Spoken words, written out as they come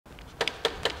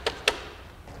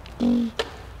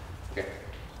Okay.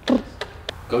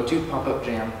 Go-to pump-up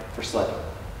jam for sledding.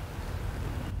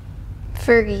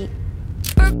 Fergie.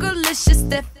 Fergalicious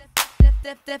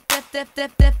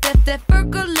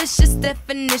Fergalicious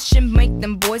definition make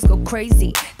them boys go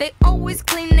crazy. They always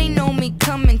claim they know me,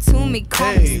 coming to me,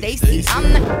 call me Stacy.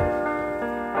 I'm the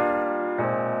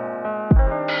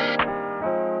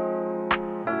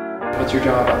What's your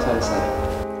job outside of sledding?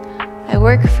 I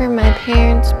work for my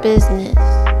parents' business.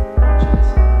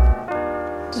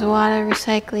 Zowada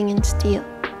Recycling and Steel.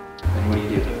 And what do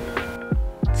you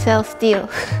do? Sell steel.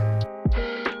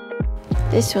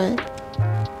 This one.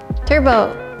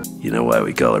 Turbo. You know why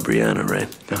we call her Brianna, right?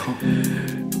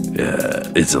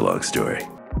 Yeah, it's a long story.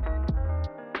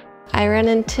 I run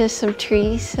into some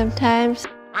trees sometimes,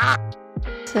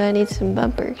 so I need some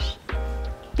bumpers.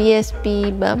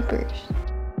 BSB bumpers.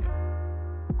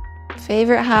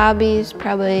 Favorite hobby is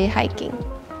probably hiking.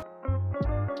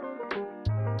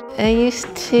 I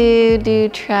used to do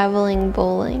traveling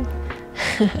bowling.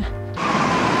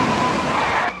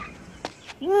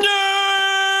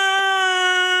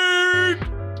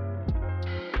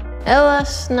 Ella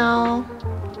Snow,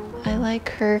 I like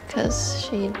her because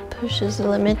she pushes the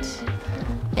limits.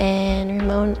 And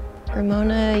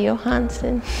Ramona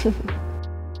Johansson.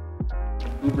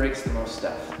 Who breaks the most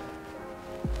stuff?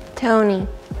 Tony.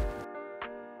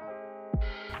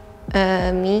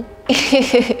 Me.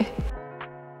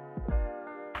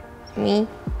 Me.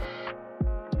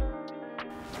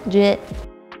 Jet.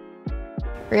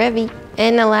 Revy.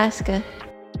 And Alaska.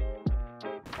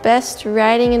 Best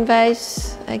riding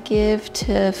advice I give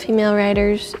to female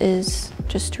riders is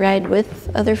just ride with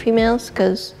other females,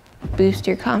 because boost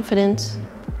your confidence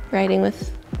riding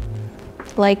with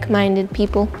like-minded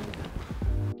people.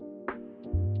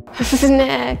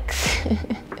 Snacks.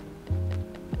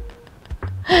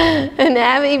 An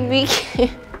Abby beacon.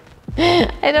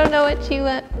 I don't know what you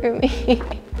want from me.